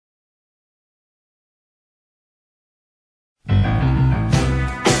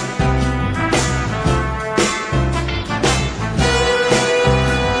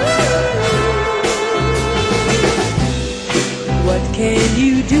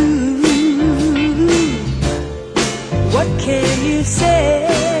you say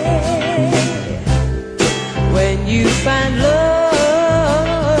when you find love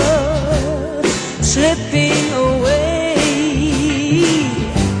slipping away?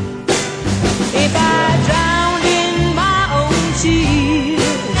 If I drowned in my own tears,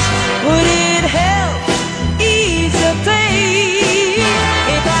 would it help ease the pain?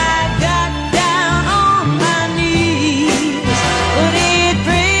 If I got down on my knees, would it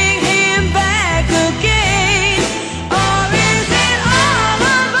bring him back again? Or is it all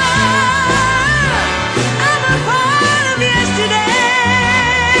over? I'm a part of yesterday.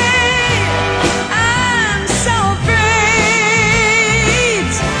 I'm so afraid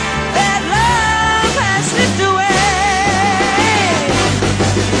that love has slipped away.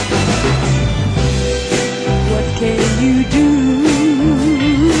 What can you do?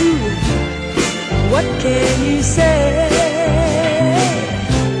 What can you say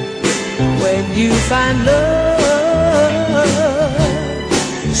when you find love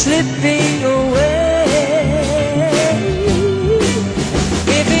slipping away?